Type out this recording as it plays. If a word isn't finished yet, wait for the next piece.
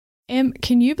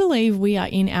Can you believe we are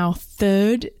in our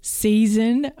 3rd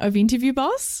season of Interview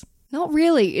Boss? Not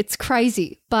really. It's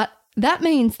crazy. But that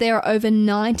means there are over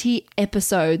 90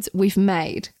 episodes we've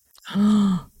made.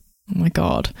 Oh my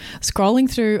God. Scrolling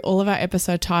through all of our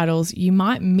episode titles, you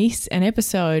might miss an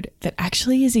episode that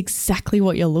actually is exactly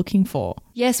what you're looking for.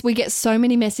 Yes, we get so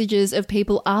many messages of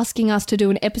people asking us to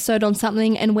do an episode on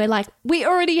something and we're like, we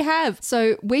already have.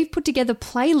 So we've put together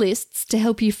playlists to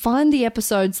help you find the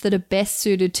episodes that are best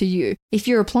suited to you. If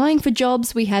you're applying for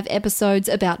jobs, we have episodes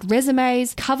about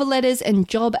resumes, cover letters and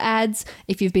job ads.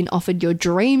 If you've been offered your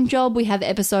dream job, we have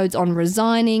episodes on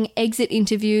resigning, exit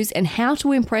interviews and how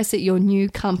to impress at your new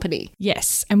company.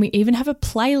 Yes, and we even have a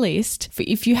playlist for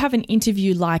if you have an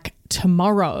interview like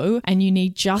tomorrow and you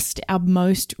need just our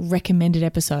most recommended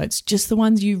episodes, just the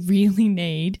ones you really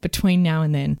need between now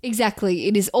and then. Exactly.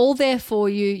 It is all there for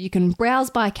you. You can browse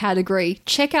by category.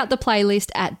 Check out the playlist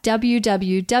at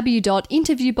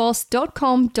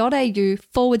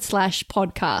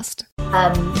www.interviewboss.com.au/podcast.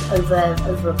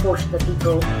 Over a portion of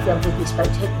the young people who spoke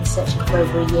to have been searching for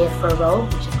over a year for a role,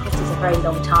 which of course is a very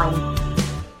long time.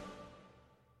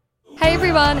 Hey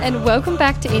everyone, and welcome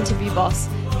back to Interview Boss.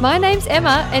 My name's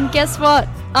Emma, and guess what?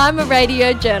 I'm a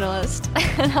radio journalist,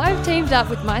 and I've teamed up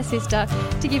with my sister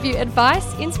to give you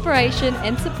advice, inspiration,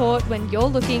 and support when you're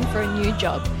looking for a new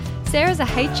job. Sarah's a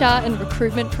HR and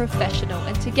recruitment professional,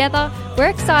 and together we're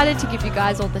excited to give you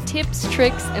guys all the tips,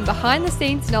 tricks, and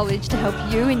behind-the-scenes knowledge to help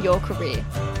you in your career.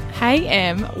 Hey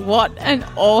Em, what an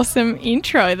awesome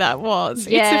intro that was.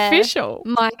 Yeah, it's official.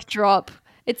 Mic drop.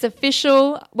 It's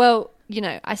official. Well, you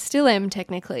know, I still am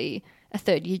technically a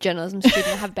 3rd-year journalism student.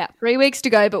 I have about 3 weeks to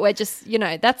go, but we're just, you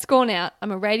know, that's gone out.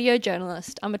 I'm a radio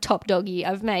journalist. I'm a top doggy.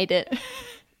 I've made it.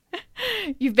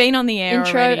 You've been on the air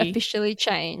Intro already. officially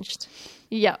changed.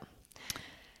 Yeah.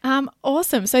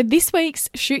 Awesome. So this week's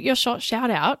Shoot Your Shot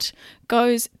shout out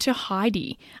goes to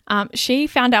Heidi. She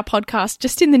found our podcast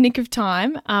just in the nick of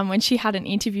time when she had an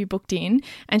interview booked in,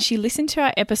 and she listened to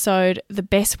our episode, The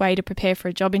Best Way to Prepare for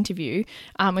a Job Interview,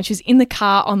 which was in the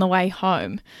car on the way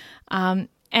home.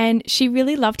 And she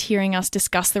really loved hearing us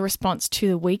discuss the response to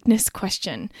the weakness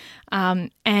question,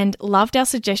 and loved our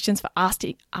suggestions for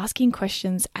asking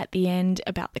questions at the end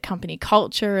about the company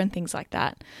culture and things like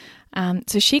that.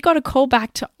 So she got a call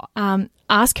back to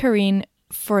ask her in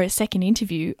for a second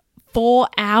interview 4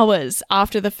 hours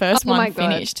after the first one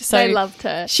finished. So I loved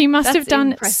her. She must have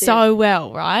done impressive. so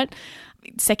well, right?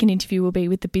 Second interview will be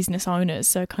with the business owners,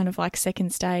 so kind of like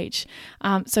second stage.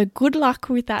 So good luck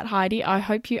with that, Heidi. I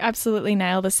hope you absolutely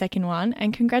nail the second one,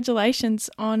 and congratulations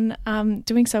on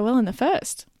doing so well in the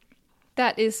first.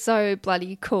 That is so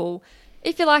bloody cool.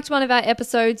 If you liked one of our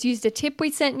episodes, used a tip we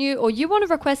sent you, or you want to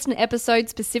request an episode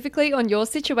specifically on your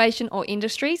situation or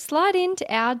industry, slide into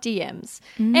our DMs.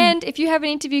 And if you have an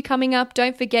interview coming up,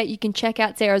 don't forget you can check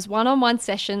out Sarah's one-on-one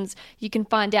sessions. You can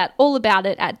find out all about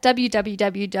it at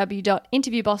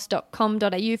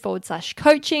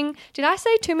www.interviewboss.com.au/coaching. Did I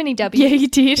say too many W's? Yeah, you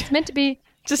did. It's meant to be...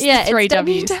 Just yeah, 3 it's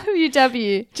W's.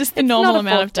 www. Just the normal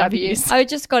amount of W. W's. I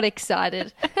just got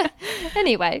excited.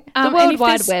 Anyway, the World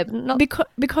Wide Web.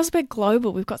 Because we're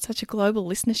global, we've got such a global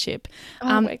listenership.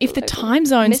 We're If the global. time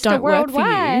zones Mr. don't work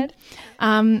Worldwide. for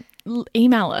you,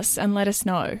 email us and let us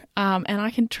know. And I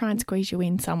can try and squeeze you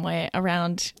in somewhere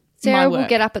around Sarah my work. will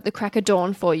get up at the crack of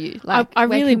dawn for you. Like, I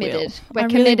we're really committed. will. We're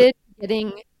committed to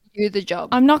getting you the job.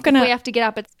 I'm not going If we to... have to get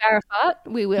up at Sparrowfart,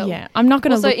 we will. Yeah, I'm not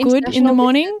going to Also, look good in the international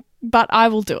morning, but I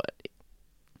will do it.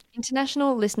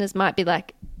 International listeners might be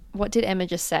like, what did Emma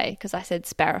just say? Because I said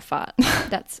Sparrowfart.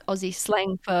 That's Aussie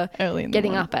slang for Early in the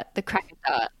getting morning. up at the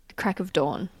crack of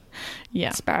dawn.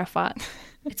 Yeah. Sparrowfart.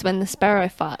 It's when the sparrow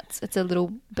farts. It's a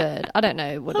little bird. I don't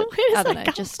know what Oh, it, where does I don't that know.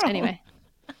 come Just from? anyway.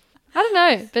 I don't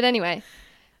know. But anyway,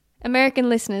 American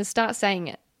listeners, start saying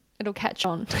it. It'll catch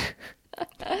on.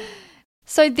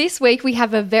 So this week we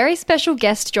have a very special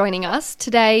guest joining us.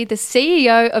 Today, the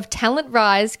CEO of Talent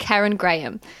Rise, Karen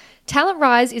Graham. Talent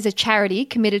Rise is a charity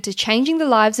committed to changing the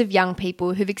lives of young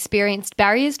people who've experienced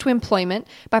barriers to employment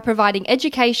by providing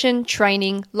education,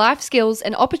 training, life skills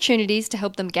and opportunities to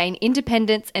help them gain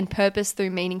independence and purpose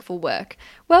through meaningful work.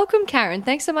 Welcome, Karen.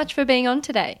 Thanks so much for being on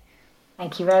today.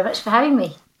 Thank you very much for having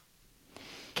me.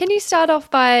 Can you start off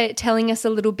by telling us a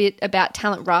little bit about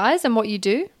Talent Rise and what you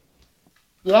do?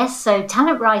 Yes, so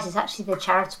Talent Rise is actually the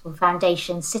charitable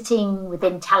foundation sitting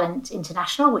within Talent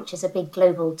International, which is a big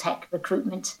global tech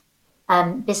recruitment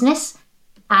business.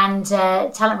 And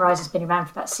Talent Rise has been around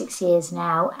for about 6 years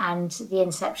now. And the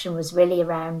inception was really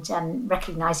around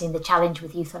recognising the challenge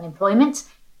with youth unemployment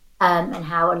and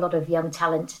how a lot of young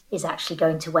talent is actually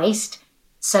going to waste.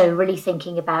 So really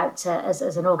thinking about, as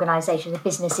an organisation, a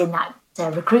business in that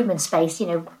recruitment space, you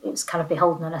know, it was kind of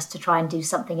beholden on us to try and do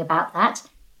something about that.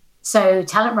 So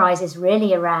Talent Rise is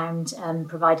really around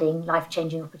providing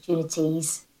life-changing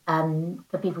opportunities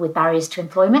for people with barriers to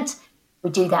employment. We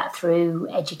do that through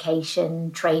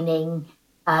education, training,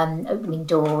 opening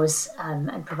doors,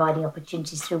 and providing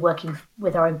opportunities through working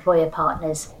with our employer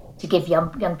partners to give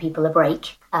young people a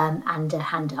break and a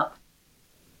hand up.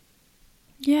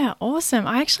 Yeah, awesome.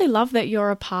 I actually love that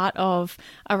you're a part of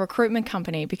a recruitment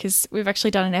company, because we've actually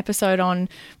done an episode on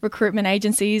recruitment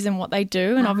agencies and what they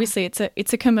do. And obviously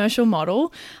it's a commercial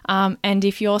model. And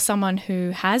if you're someone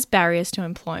who has barriers to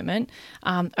employment,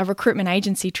 a recruitment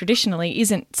agency traditionally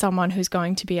isn't someone who's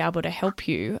going to be able to help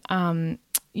you.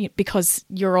 Because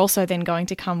you're also then going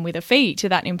to come with a fee to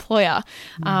that employer.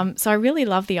 So I really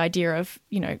love the idea of,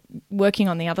 working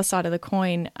on the other side of the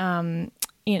coin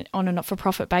on a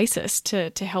not-for-profit basis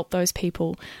to help those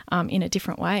people in a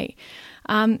different way.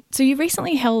 So you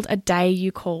recently held a day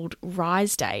you called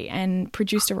Rise Day and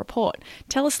produced a report.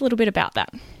 Tell us a little bit about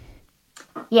that.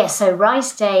 Yeah, so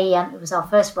Rise Day, it was our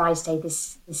first Rise Day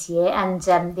this year, and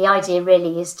the idea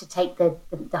really is to take the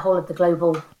whole of the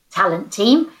global talent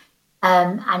team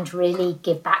and really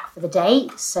give back for the day.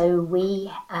 So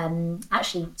we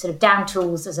actually sort of down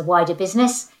tools as a wider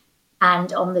business.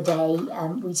 And on the day,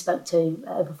 we spoke to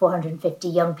over 450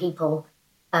 young people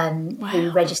who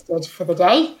registered for the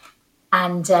day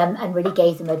and really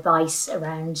gave them advice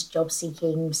around job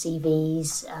seeking,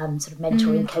 CVs, sort of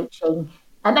mentoring, coaching,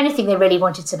 anything they really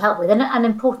wanted some help with. And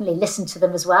importantly, listen to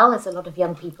them as well. There's a lot of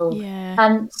young people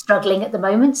struggling at the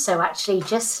moment. So actually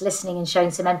just listening and showing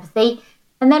some empathy.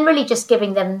 And then really just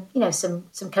giving them,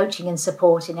 some coaching and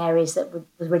support in areas that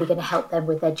was really going to help them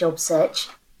with their job search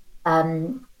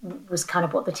was kind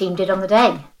of what the team did on the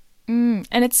day. And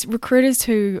it's recruiters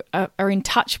who are in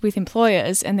touch with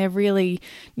employers, and they really,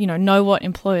 know what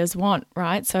employers want,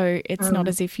 right? So it's not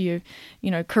as if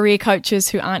career coaches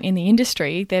who aren't in the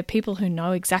industry. They're people who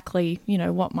know exactly,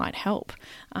 what might help.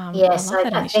 Yes,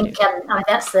 I think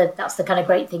that's the kind of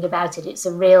great thing about it.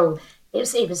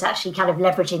 It was actually kind of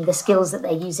leveraging the skills that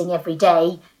they're using every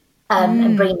day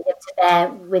and bringing them to bear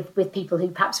with people who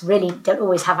perhaps really don't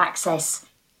always have access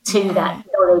to that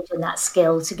knowledge and that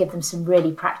skill, to give them some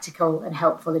really practical and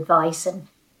helpful advice and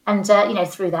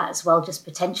through that as well, just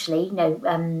potentially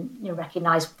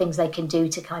recognize things they can do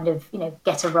to kind of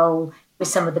get a role with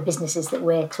some of the businesses that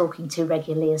we're talking to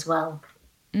regularly as well.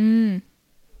 And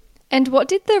what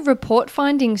did the report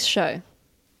findings show?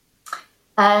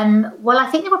 Well, I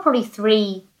think there were probably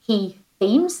three key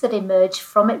themes that emerged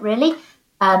from it, really.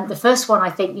 The first one, I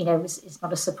think, it's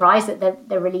not a surprise that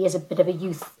there really is a bit of a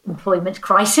youth employment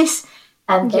crisis.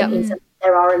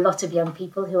 There are a lot of young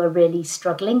people who are really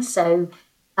struggling. So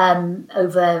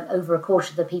over a quarter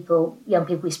of the young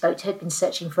people we spoke to had been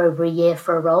searching for over a year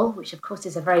for a role, which, of course,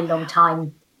 is a very long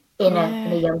time in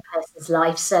a young person's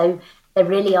life. So there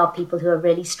really are people who are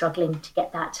really struggling to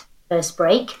get that first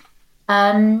break.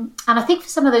 And I think for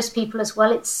some of those people as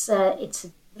well, it's a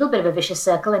little bit of a vicious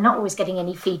circle. They're not always getting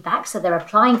any feedback. So they're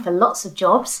applying for lots of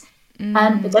jobs,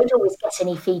 but don't always get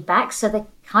any feedback. So they're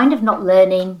kind of not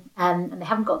learning and they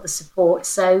haven't got the support.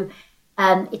 So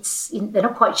they're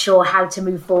not quite sure how to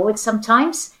move forward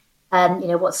sometimes.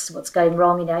 What's going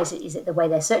wrong? Is it the way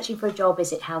they're searching for a job?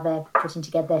 Is it how they're putting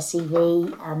together their CV?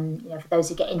 For those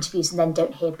who get interviews and then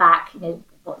don't hear back,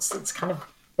 it's kind of,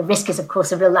 the risk is, of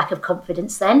course, a real lack of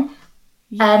confidence then.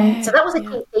 So that was a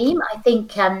key theme. I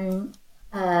think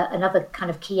another kind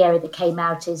of key area that came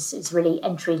out is really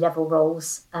entry-level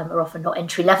roles are often not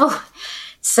entry-level.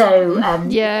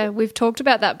 So we've talked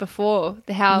about that before,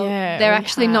 how they're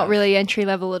actually not really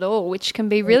entry-level at all, which can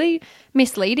be really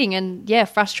misleading and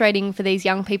frustrating for these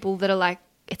young people that are like,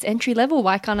 it's entry-level,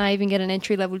 why can't I even get an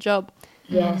entry-level job?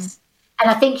 Yes. And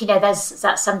I think, that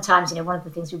sometimes, one of the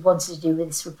things we wanted to do with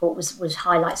this report was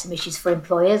highlight some issues for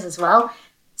employers as well.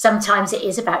 Sometimes it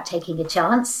is about taking a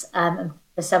chance. And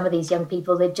for some of these young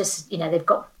people, they've just, they've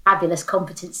got fabulous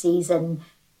competencies and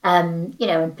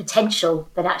potential,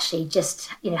 but actually just,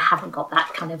 haven't got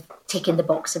that kind of tick in the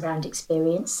box around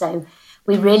experience. So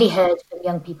we really heard from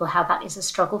young people how that is a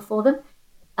struggle for them.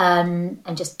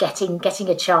 And just getting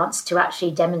a chance to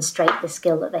actually demonstrate the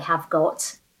skill that they have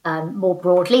got more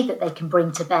broadly that they can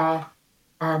bring to bear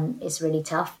is really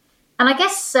tough. And I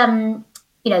guess,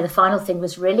 the final thing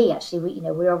was really actually,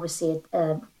 we're obviously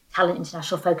a Talent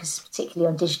International focus,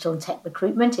 particularly on digital and tech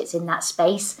recruitment. It's in that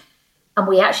space. And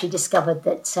we actually discovered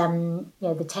that,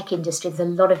 the tech industry, there's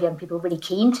a lot of young people really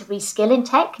keen to reskill in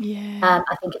tech. Yeah.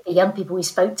 I think the young people we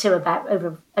spoke to, about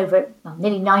over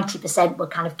nearly 90% were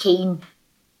kind of keen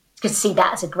to see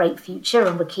that as a great future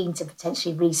and were keen to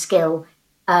potentially reskill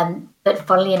But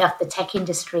funnily enough, the tech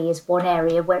industry is one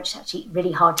area where it's actually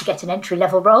really hard to get an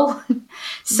entry-level role.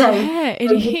 So yeah,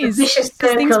 it is. Because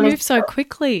things move so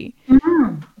quickly.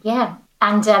 Yeah.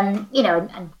 And,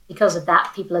 and because of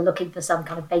that, people are looking for some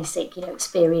kind of basic,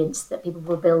 experience that people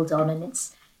will build on. And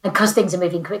because things are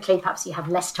moving quickly, perhaps you have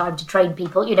less time to train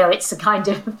people. It's a kind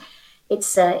of,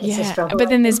 it's a struggle. But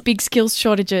then there's big skills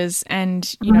shortages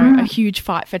and, a huge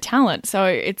fight for talent. So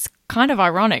it's kind of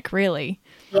ironic, really.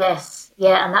 Yes.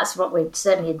 Yeah. And that's what we're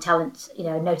certainly in talent,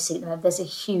 noticing at the moment. There's a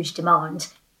huge demand.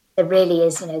 There really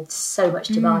is, so much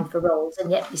demand for roles. And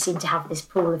yet we seem to have this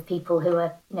pool of people who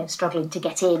are, struggling to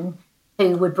get in,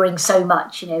 who would bring so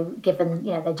much, given,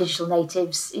 they're digital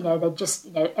natives, they're just,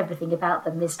 everything about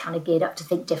them is kind of geared up to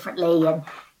think differently and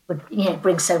would,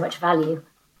 bring so much value.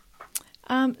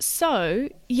 So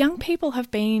young people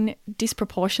have been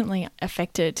disproportionately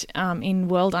affected in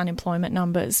world unemployment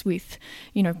numbers with,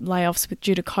 layoffs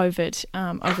due to COVID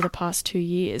over the past 2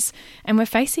 years. And we're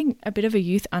facing a bit of a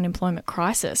youth unemployment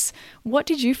crisis. What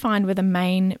did you find were the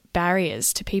main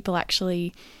barriers to people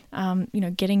actually,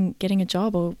 getting a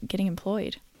job or getting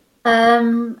employed?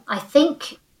 I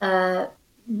think the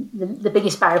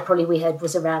biggest barrier probably we heard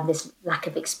was around this lack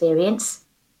of experience.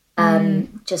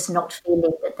 Just not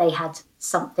feeling that they had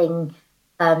something,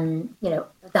 the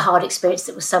hard experience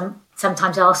that was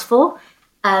sometimes asked for,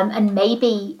 and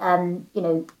maybe,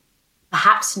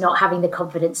 perhaps not having the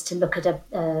confidence to look at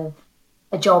a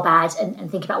job ad and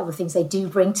think about all the things they do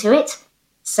bring to it.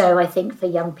 So I think for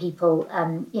young people,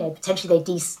 potentially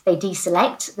they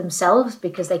deselect themselves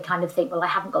because they kind of think, well, I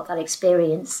haven't got that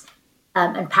experience,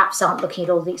 and perhaps aren't looking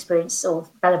at all the experience or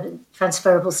relevant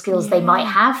transferable skills they might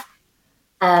have.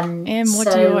 What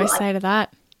do you always say to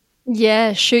that?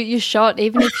 Yeah, shoot your shot.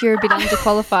 Even if you're a bit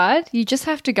underqualified, you just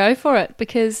have to go for it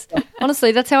because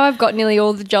honestly, that's how I've got nearly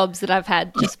all the jobs that I've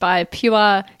had, just by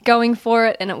pure going for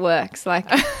it, and it works. Like,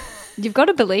 you've got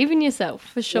to believe in yourself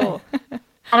for sure.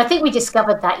 And I think we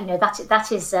discovered that,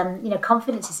 that is,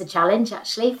 confidence is a challenge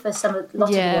actually for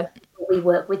lots of people we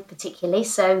work with particularly.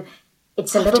 So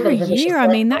it's a little bit of a year. I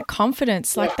mean, that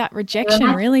confidence, like that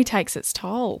rejection really takes its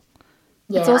toll.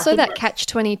 Yeah, it's also that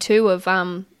catch-22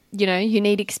 of, you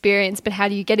need experience, but how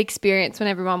do you get experience when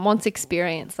everyone wants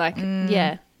experience? Like,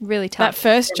 really tough. That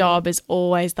first job is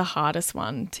always the hardest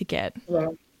one to get. Yeah.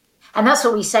 And that's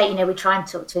what we say, we try and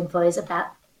talk to employers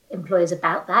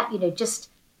about that, just,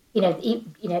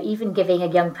 even giving a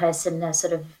young person a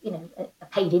sort of, a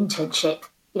paid internship,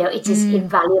 it is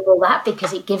invaluable that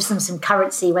because it gives them some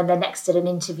currency when they're next at an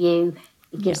interview.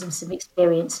 It gives them some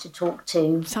experience to talk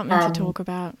to. Something to talk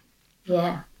about.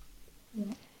 Yeah.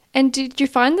 And did you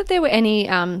find that there were any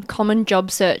common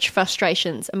job search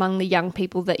frustrations among the young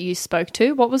people that you spoke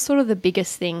to? What was sort of the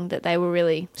biggest thing that they were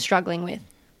really struggling with?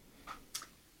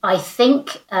 I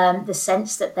think the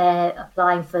sense that they're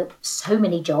applying for so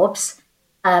many jobs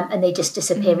and they just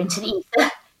disappear into the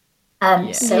ether.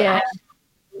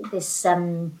 This,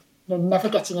 never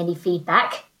getting any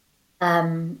feedback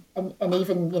and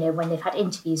even, when they've had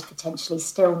interviews potentially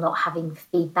still not having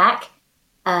feedback.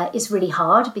 Is really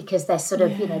hard because they're sort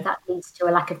of, that leads to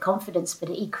a lack of confidence, but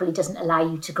it equally doesn't allow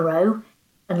you to grow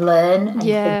and learn. And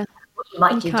think what you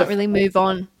might do can't really move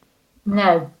on.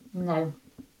 No.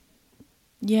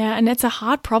 Yeah, and it's a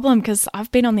hard problem because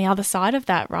I've been on the other side of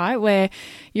that, right, where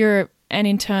you're an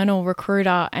internal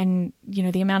recruiter and,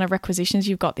 the amount of requisitions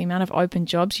you've got, the amount of open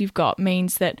jobs you've got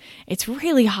means that it's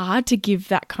really hard to give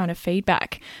that kind of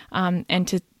feedback and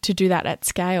to do that at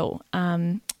scale.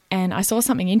 And I saw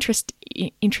something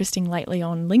interesting lately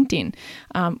on LinkedIn,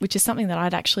 which is something that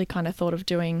I'd actually kind of thought of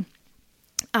doing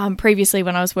previously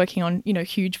when I was working on,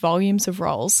 huge volumes of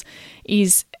roles,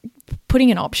 is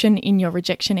putting an option in your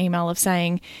rejection email of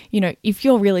saying, if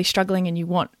you're really struggling and you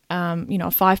want, a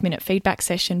 5-minute feedback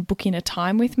session, book in a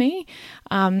time with me.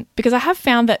 Because I have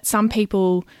found that some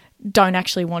people don't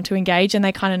actually want to engage and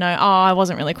they kind of know, I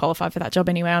wasn't really qualified for that job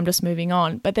anyway, I'm just moving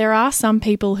on. But there are some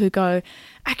people who go,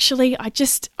 actually, I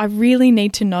really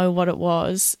need to know what it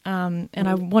was and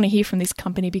I want to hear from this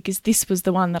company because this was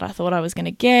the one that I thought I was going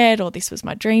to get or this was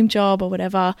my dream job or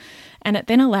whatever. And it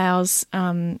then allows,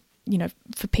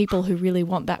 for people who really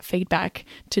want that feedback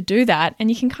to do that,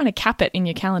 and you can kind of cap it in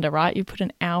your calendar, right? You put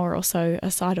an hour or so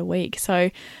aside a week.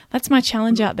 So that's my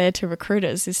challenge out there to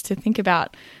recruiters, is to think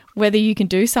about whether you can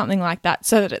do something like that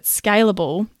so that it's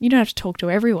scalable. You don't have to talk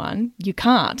to everyone. You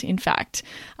can't, in fact.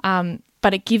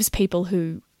 But it gives people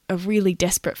who are really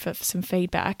desperate for some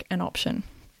feedback an option.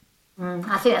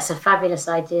 I think that's a fabulous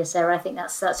idea, Sarah. I think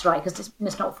that's right, because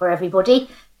it's not for everybody.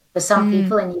 For some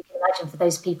people, and you can imagine for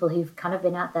those people who've kind of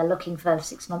been out there looking for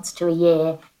 6 months to a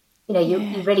year,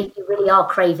 you really are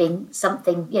craving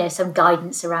something, some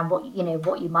guidance around what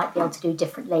you might be able to do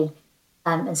differently,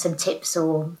 and some tips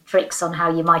or tricks on how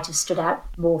you might have stood out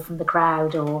more from the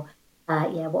crowd, or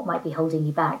what might be holding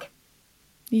you back.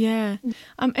 Yeah.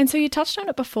 And so you touched on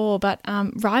it before, but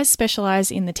Rise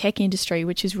specialise in the tech industry,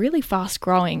 which is really fast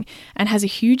growing and has a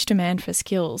huge demand for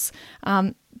skills.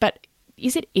 But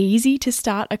is it easy to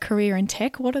start a career in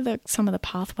tech? What are some of the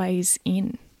pathways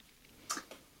in?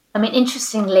 I mean,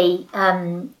 interestingly,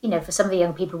 for some of the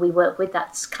young people we work with,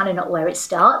 that's kind of not where it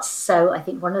starts. So I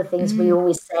think one of the things we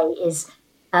always say is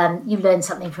you learn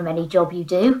something from any job you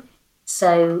do.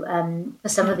 So for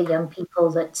some of the young people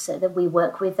that we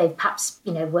work with, they've perhaps,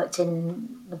 worked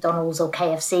in McDonald's or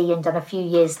KFC and done a few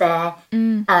years there.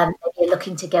 Maybe you're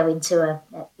looking to go into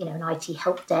an IT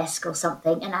help desk or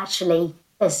something. And actually,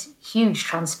 there's huge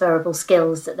transferable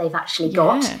skills that they've actually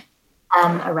got.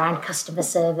 Around customer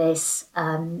service,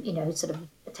 sort of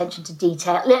attention to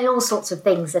detail, all sorts of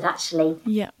things that actually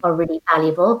are really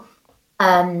valuable.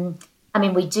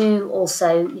 We do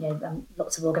also,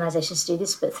 lots of organisations do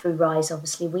this, but through Rise,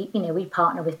 obviously, we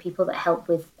partner with people that help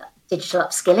with digital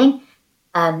upskilling,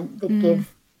 that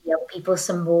give young people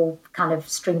some more kind of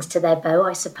strings to their bow,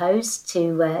 I suppose,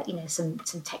 to some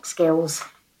tech skills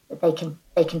that they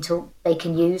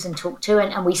can use and talk to,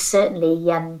 and we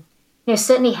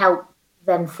certainly help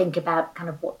them think about kind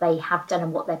of what they have done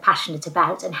and what they're passionate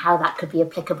about and how that could be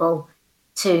applicable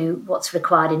to what's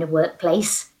required in a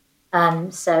workplace.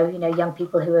 So young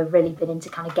people who have really been into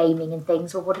kind of gaming and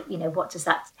things, well,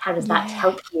 how does that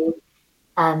help you?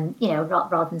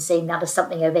 Rather than seeing that as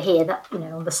something over here that,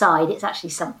 on the side, it's actually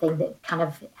something that kind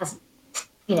of has,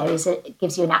 it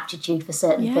gives you an aptitude for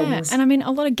certain things. And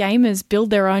a lot of gamers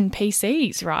build their own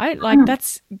PCs, right? Like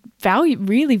that's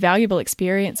really valuable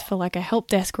experience for like a help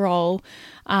desk role,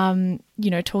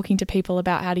 talking to people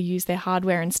about how to use their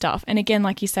hardware and stuff. And again,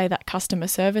 like you say, that customer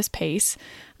service piece,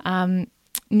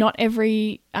 not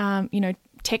every,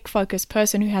 tech-focused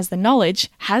person who has the knowledge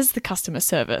has the customer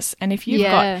service. And if you've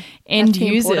got end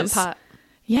users...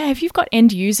 if you've got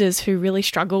end users who really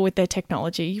struggle with their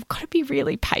technology, you've got to be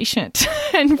really patient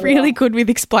and really good with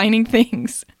explaining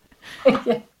things.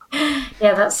 Yeah,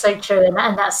 that's so true.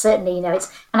 And that's certainly, and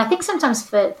I think sometimes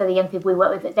for the young people we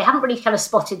work with, they haven't really kind of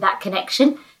spotted that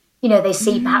connection. They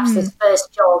see perhaps this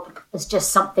first job as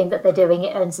just something that they're doing,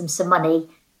 it earns them some money.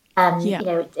 And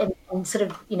sort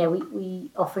of,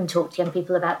 we often talk to young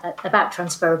people about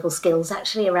transferable skills,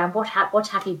 actually, around what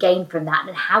have you gained from that,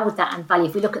 and how would that add value?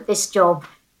 If we look at this job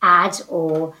ad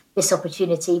or this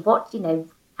opportunity, how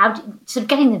sort of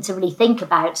getting them to really think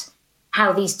about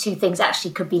how these two things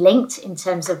actually could be linked in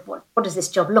terms of what is this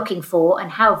job looking for,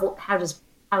 and how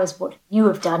is what you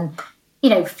have done,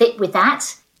 fit with that,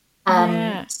 so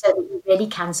that you really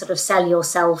can sort of sell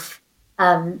yourself.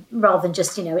 Rather than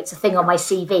just, it's a thing on my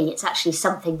CV, it's actually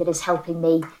something that is helping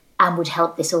me and would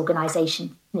help this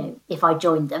organisation, if I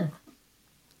joined them.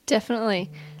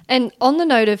 Definitely. And on the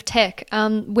note of tech,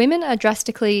 women are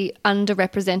drastically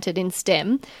underrepresented in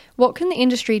STEM. What can the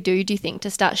industry do you think, to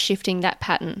start shifting that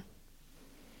pattern?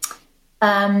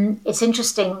 It's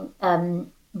interesting.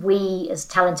 We, as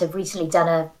Talent, have recently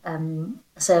done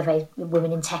a survey,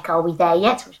 Women in Tech, Are We There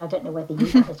Yet? Which I don't know whether you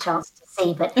had a chance to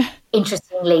see, but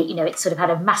interestingly, it sort of had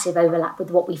a massive overlap with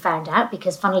what we found out,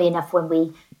 because funnily enough, when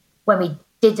we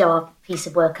did our piece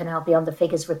of work and our Beyond the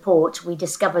Figures report, we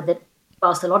discovered that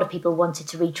whilst a lot of people wanted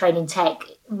to retrain in tech,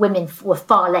 women were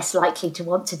far less likely to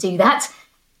want to do that.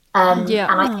 And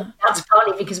I think that's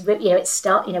partly because,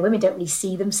 women don't really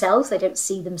see themselves. They don't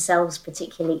see themselves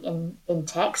particularly in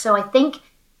tech. So I think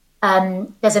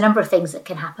there's a number of things that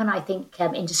can happen. I think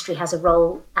industry has a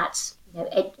role at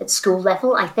school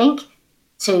level, I think,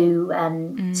 to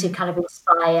kind of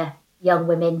inspire young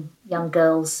women, young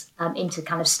girls into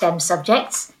kind of STEM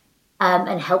subjects,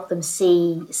 and help them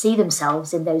see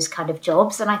themselves in those kind of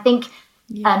jobs. And I think,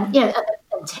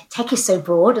 tech is so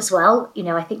broad as well.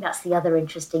 I think that's the other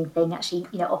interesting thing, actually,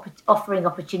 offering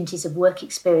opportunities of work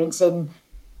experience in,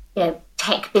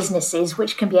 tech businesses,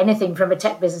 which can be anything from a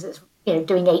tech business that's,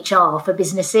 doing HR for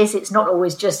businesses. It's not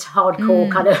always just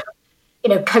hardcore kind of,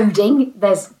 coding.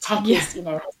 There's tech is,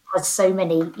 has so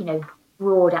many,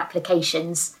 broad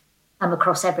applications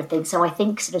across everything. So I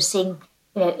think sort of seeing,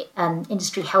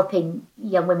 industry helping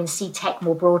young women see tech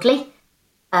more broadly,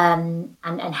 and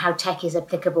how tech is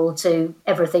applicable to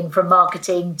everything from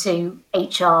marketing to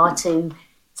HR to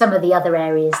some of the other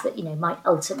areas that, might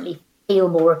ultimately feel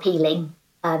more appealing.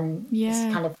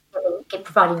 It's kind of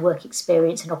providing work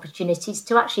experience and opportunities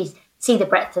to actually see the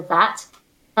breadth of that.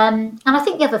 And I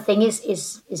think the other thing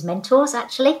is mentors,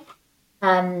 actually.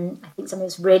 I think something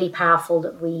that's really powerful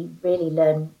that we really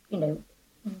learn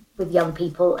with young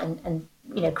people and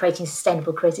creating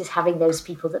sustainable careers is having those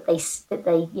people that they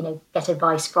get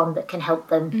advice from that can help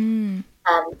them.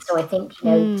 So I think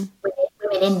women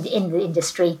in the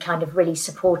industry kind of really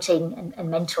supporting and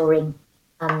mentoring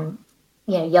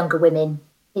younger women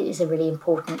is a really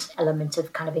important element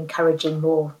of kind of encouraging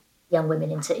more young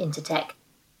women into tech.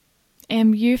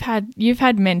 You've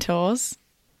had mentors.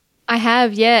 I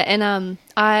have, yeah, and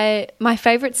my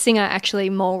favourite singer actually,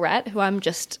 Mallrat, who I'm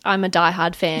a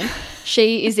diehard fan.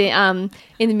 She is in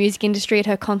the music industry. At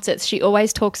her concerts, she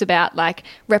always talks about like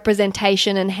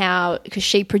representation and how, because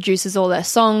she produces all her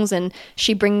songs and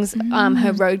she brings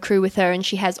her road crew with her, and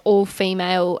she has all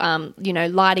female,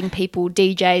 lighting people,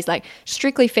 DJs, like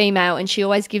strictly female, and she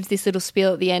always gives this little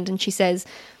spiel at the end, and she says,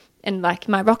 and like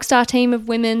my rock star team of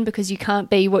women, because you can't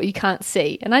be what you can't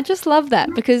see. And I just love that,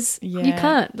 because you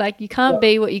can't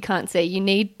be what you can't see. You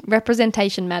need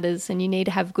representation matters, and you need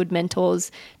to have good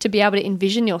mentors to be able to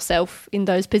envision yourself in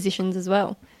those positions as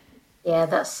well. Yeah,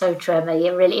 that's so true, Emily.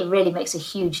 It really makes a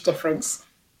huge difference.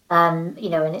 And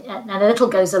a little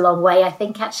goes a long way, I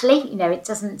think, actually. It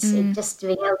doesn't, it just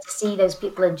being able to see those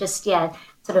people and just, sort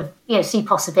of, see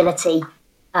possibility.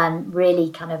 Really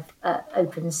kind of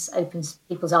opens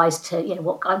people's eyes to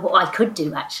what I could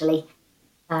do actually.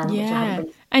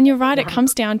 And you're right, it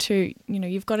comes down to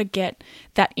you've got to get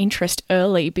that interest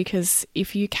early, because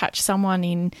if you catch someone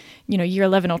in year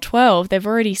 11 or 12, they've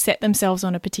already set themselves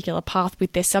on a particular path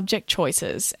with their subject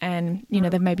choices, and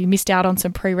they've maybe missed out on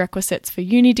some prerequisites for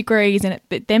uni degrees, and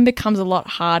it then becomes a lot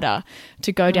harder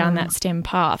to go down that STEM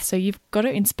path. So you've got to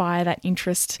inspire that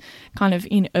interest kind of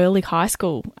in early high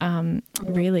school,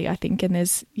 really, I think. And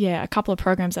there's a couple of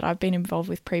programs that I've been involved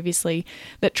with previously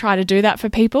that try to do that for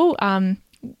people.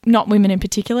 Not women in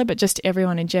particular, but just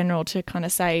everyone in general, to kind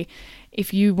of say,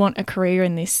 if you want a career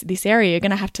in this area, you're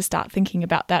going to have to start thinking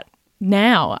about that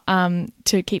now,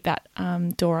 to keep that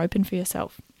door open for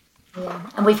yourself. Yeah,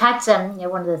 and we've had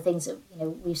one of the things that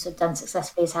we've sort of done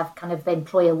successfully is have kind of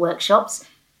employer workshops.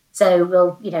 So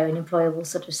we'll an employer will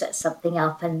sort of set something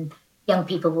up, and young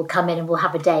people will come in and we'll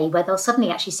have a day where they'll suddenly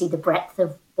actually see the breadth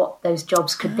of what those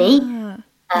jobs could be.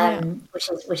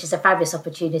 Which is a fabulous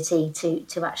opportunity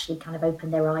to actually kind of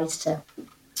open their eyes to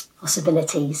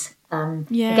possibilities. Get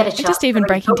a chance, just even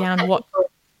breaking down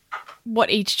what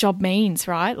each job means,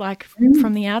 right? Like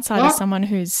from the outside, as someone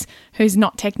who's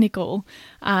not technical,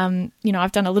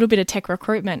 I've done a little bit of tech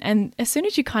recruitment, and as soon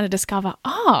as you kind of discover,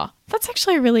 that's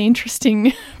actually a really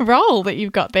interesting role that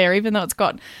you've got there, even though it's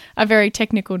got a very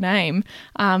technical name.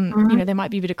 There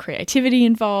might be a bit of creativity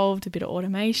involved, a bit of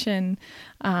automation.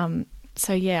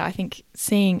 So I think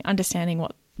understanding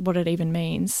what it even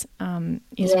means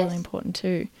is really important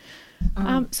too.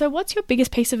 So what's your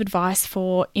biggest piece of advice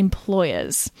for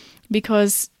employers?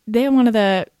 Because they're one of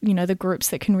the, the groups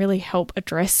that can really help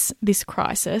address this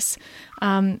crisis.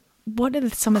 What are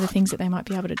some of the things that they might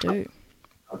be able to do?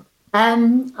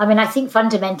 I think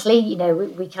fundamentally,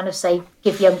 we kind of say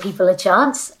give young people a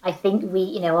chance. I think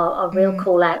our real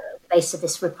call out base of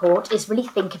this report is really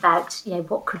think about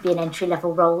what could be an entry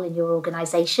level role in your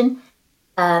organization,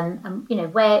 and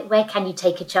where can you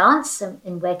take a chance,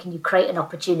 and where can you create an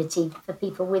opportunity for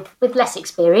people with less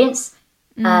experience,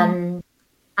 and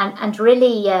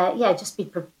really just be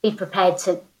prepared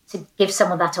to give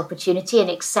someone that opportunity and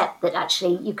accept that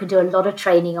actually you can do a lot of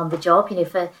training on the job.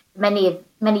 For many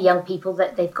young people,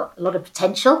 that they've got a lot of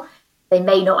potential. They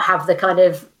may not have the kind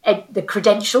of the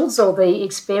credentials or the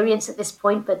experience at this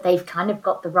point, but they've kind of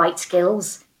got the right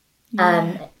skills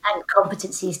and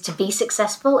competencies to be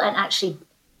successful. And actually,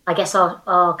 I guess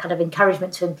our kind of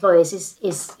encouragement to employers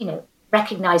is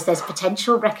recognise there's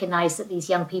potential, recognise that these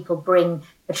young people bring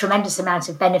a tremendous amount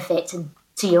of benefit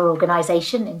to your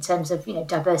organisation in terms of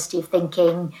diversity of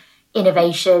thinking,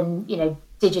 innovation,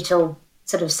 digital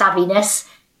sort of savviness,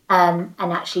 and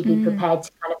actually be prepared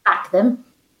to kind of back them.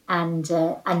 And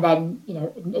then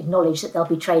acknowledge that there'll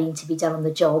be training to be done on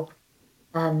the job,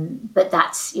 but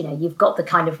that's you've got the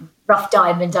kind of rough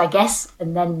diamond, I guess,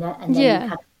 and then you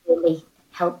kind of really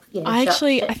help. I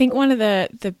think one of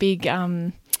the big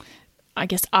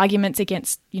arguments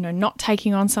against not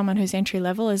taking on someone who's entry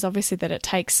level is obviously that it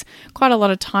takes quite a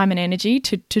lot of time and energy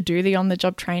to do the on the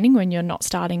job training when you're not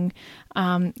starting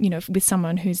with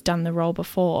someone who's done the role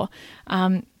before.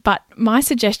 But my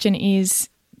suggestion is,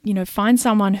 find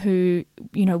someone who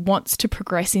wants to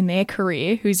progress in their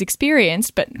career, who's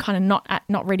experienced but kind of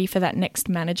not ready for that next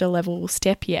manager level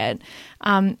step yet.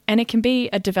 And it can be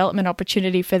a development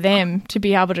opportunity for them to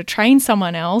be able to train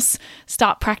someone else,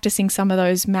 start practicing some of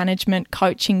those management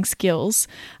coaching skills.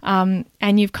 And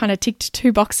you've kind of ticked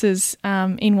two boxes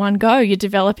in one go. You're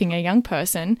developing a young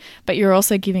person, but you're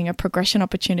also giving a progression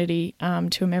opportunity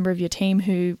to a member of your team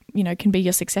who, can be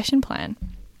your succession plan.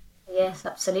 Yes,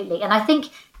 absolutely. And I think,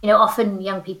 often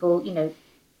young people,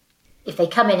 if they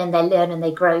come in and they learn and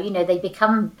they grow, they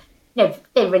become, they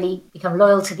really become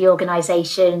loyal to the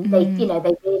organisation. They,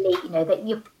 they really, that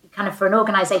you kind of, for an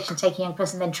organisation taking a young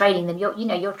person, then training them,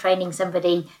 you're training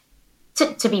somebody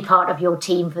to be part of your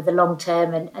team for the long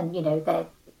term, and they're,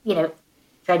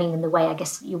 training them the way I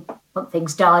guess you want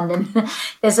things done. And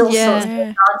there's all sorts of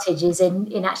advantages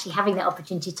in actually having that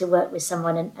opportunity to work with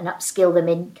someone and upskill them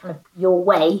in kind of your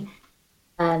way.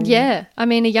 I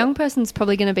mean, a young person's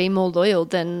probably going to be more loyal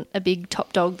than a big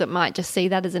top dog that might just see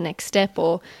that as a next step.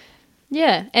 Or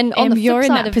and on the flip you're in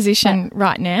side that position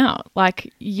right now.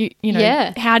 Like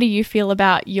how do you feel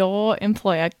about your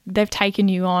employer? They've taken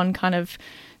you on kind of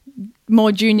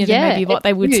more junior than maybe what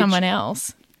they would someone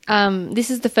else. This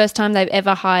is the first time they've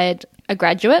ever hired a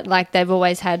graduate. Like, they've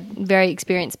always had very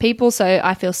experienced people. So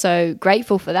I feel so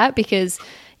grateful for that because,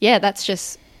 that's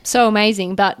just so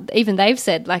amazing. But even they've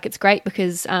said, like, it's great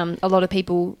because a lot of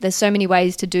people, there's so many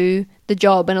ways to do the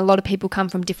job, and a lot of people come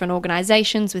from different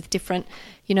organisations with different,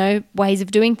 ways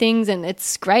of doing things. And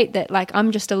it's great that, like,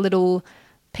 I'm just a little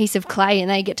piece of clay and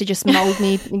they get to just mold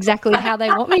me exactly how they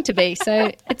want me to be. So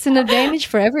it's an advantage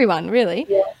for everyone, really.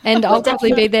 Yeah. And I'll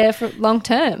probably be there for long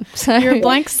term. So you're a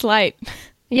blank slate.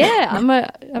 I'm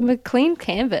a clean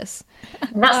canvas.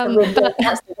 And that's the win.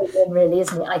 That's the win, really,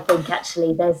 isn't it? I think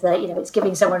actually there's it's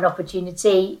giving someone an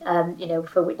opportunity,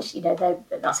 for which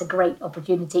that's a great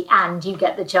opportunity, and you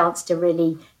get the chance to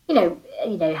really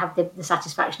have the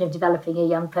satisfaction of developing a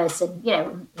young person,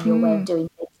 in your way of doing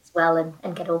things as well,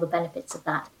 and get all the benefits of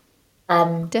that.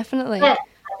 Definitely. Yeah,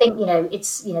 I think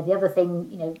it's the other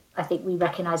thing I think we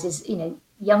recognise is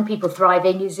young people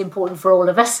thriving is important for all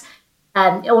of us.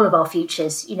 All of our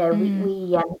futures, we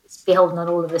it's beholden on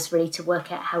all of us really to work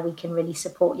out how we can really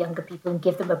support younger people and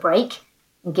give them a break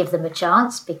and give them a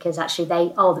chance, because actually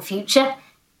they are the future,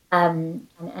 and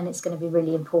it's going to be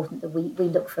really important that we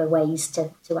look for ways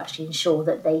to actually ensure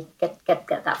that they get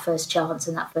that first chance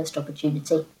and that first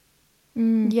opportunity.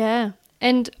 Yeah.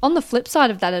 And on the flip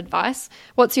side of that advice,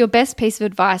 what's your best piece of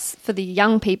advice for the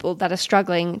young people that are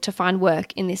struggling to find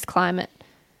work in this climate?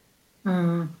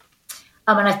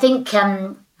 And I think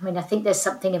there's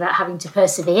something about having to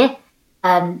persevere.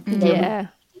 We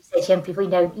say to young people,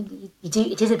 you do.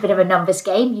 It is a bit of a numbers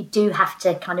game. You do have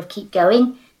to kind of keep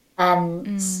going. Send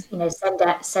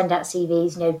out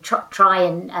CVs. Try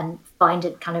and find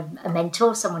a kind of a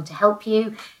mentor, someone to help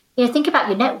you. Think about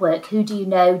your network. Who do you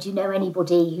know? Do you know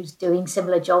anybody who's doing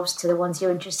similar jobs to the ones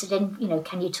you're interested in?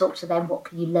 Can you talk to them? What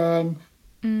can you learn?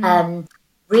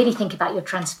 Really think about your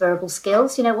transferable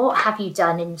skills. What have you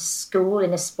done in school,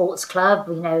 in a sports club,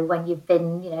 when you've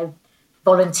been,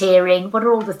 volunteering? What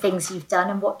are all the things you've done,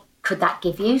 and what could that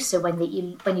give you? So when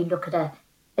you look at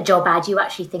a job ad, you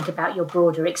actually think about your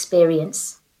broader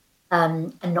experience,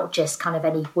 and not just kind of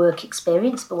any work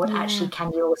experience, but what actually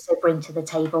can you also bring to the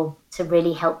table to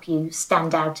really help you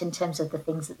stand out in terms of the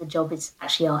things that the job is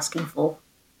actually asking for.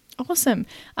 Awesome.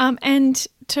 And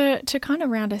to kind of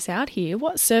round us out here,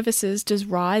 what services does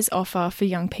Rise offer for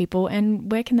young people,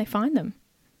 and where can they find them?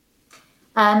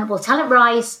 Well, Talent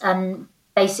Rise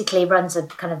basically runs a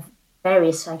kind of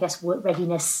various, I guess, work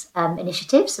readiness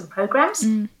initiatives and programs.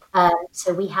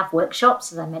 So we have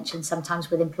workshops, as I mentioned, sometimes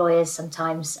with employers,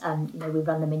 sometimes we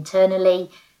run them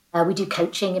internally. We do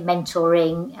coaching and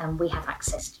mentoring, and we have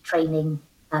access to training,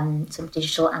 some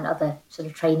digital and other sort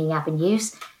of training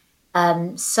avenues.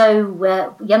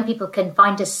 So young people can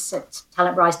find us at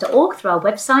talentrise.org through our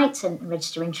website and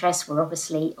register interest. We're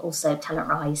obviously also Talent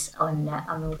Rise on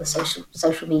all the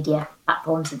social media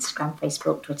platforms, Instagram,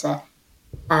 Facebook, Twitter,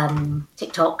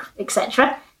 TikTok,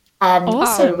 etc.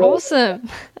 Awesome.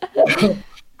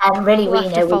 And really, we'll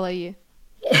have to follow you.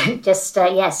 Just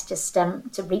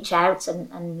to reach out,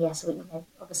 and yes,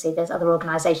 obviously there's other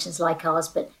organisations like ours,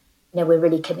 but we're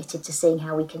really committed to seeing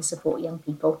how we can support young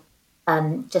people.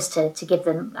 Just to give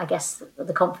them, I guess,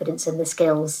 the confidence and the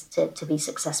skills to be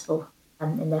successful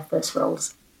in their first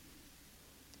roles.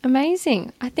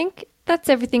 Amazing. I think that's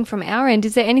everything from our end.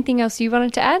 Is there anything else you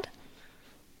wanted to add?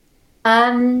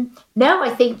 No, I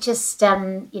think just,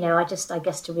 I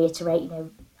guess to reiterate,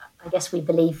 I guess we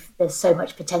believe there's so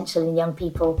much potential in young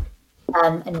people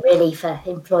and really for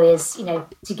employers, to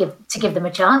give them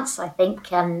a chance. I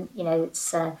think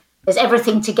it's there's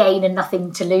everything to gain and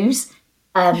nothing to lose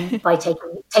by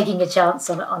taking a chance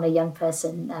on a young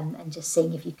person and just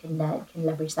seeing if you can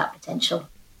leverage that potential.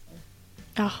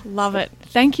 Oh, love it.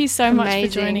 Thank you so much for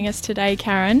joining us today,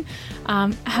 Karen.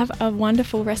 Have a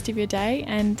wonderful rest of your day,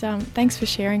 and thanks for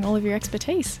sharing all of your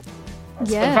expertise.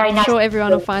 I'm sure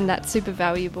everyone will find that super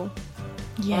valuable.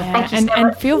 Yeah,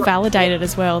 and feel validated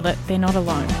as well that they're not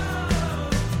alone.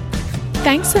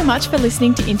 Thanks so much for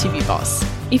listening to Interview Boss.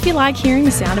 If you like hearing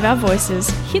the sound of our voices,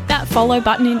 hit that follow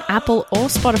button in Apple or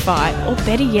Spotify, or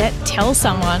better yet, tell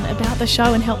someone about the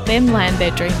show and help them land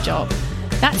their dream job.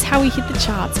 That's how we hit the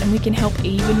charts, and we can help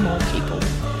even more people.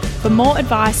 For more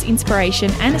advice, inspiration,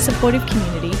 and a supportive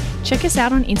community, check us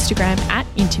out on Instagram at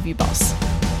InterviewBoss.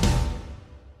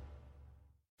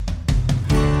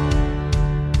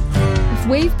 If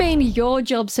we've been your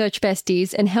job search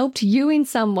besties and helped you in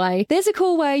some way, there's a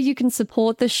cool way you can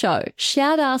support the show.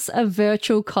 Shout us a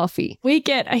virtual coffee. We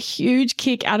get a huge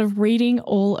kick out of reading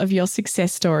all of your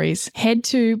success stories. Head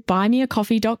to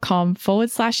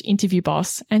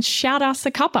buymeacoffee.com/interviewboss and shout us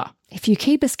a cuppa. If you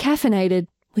keep us caffeinated,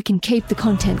 we can keep the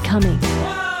content coming.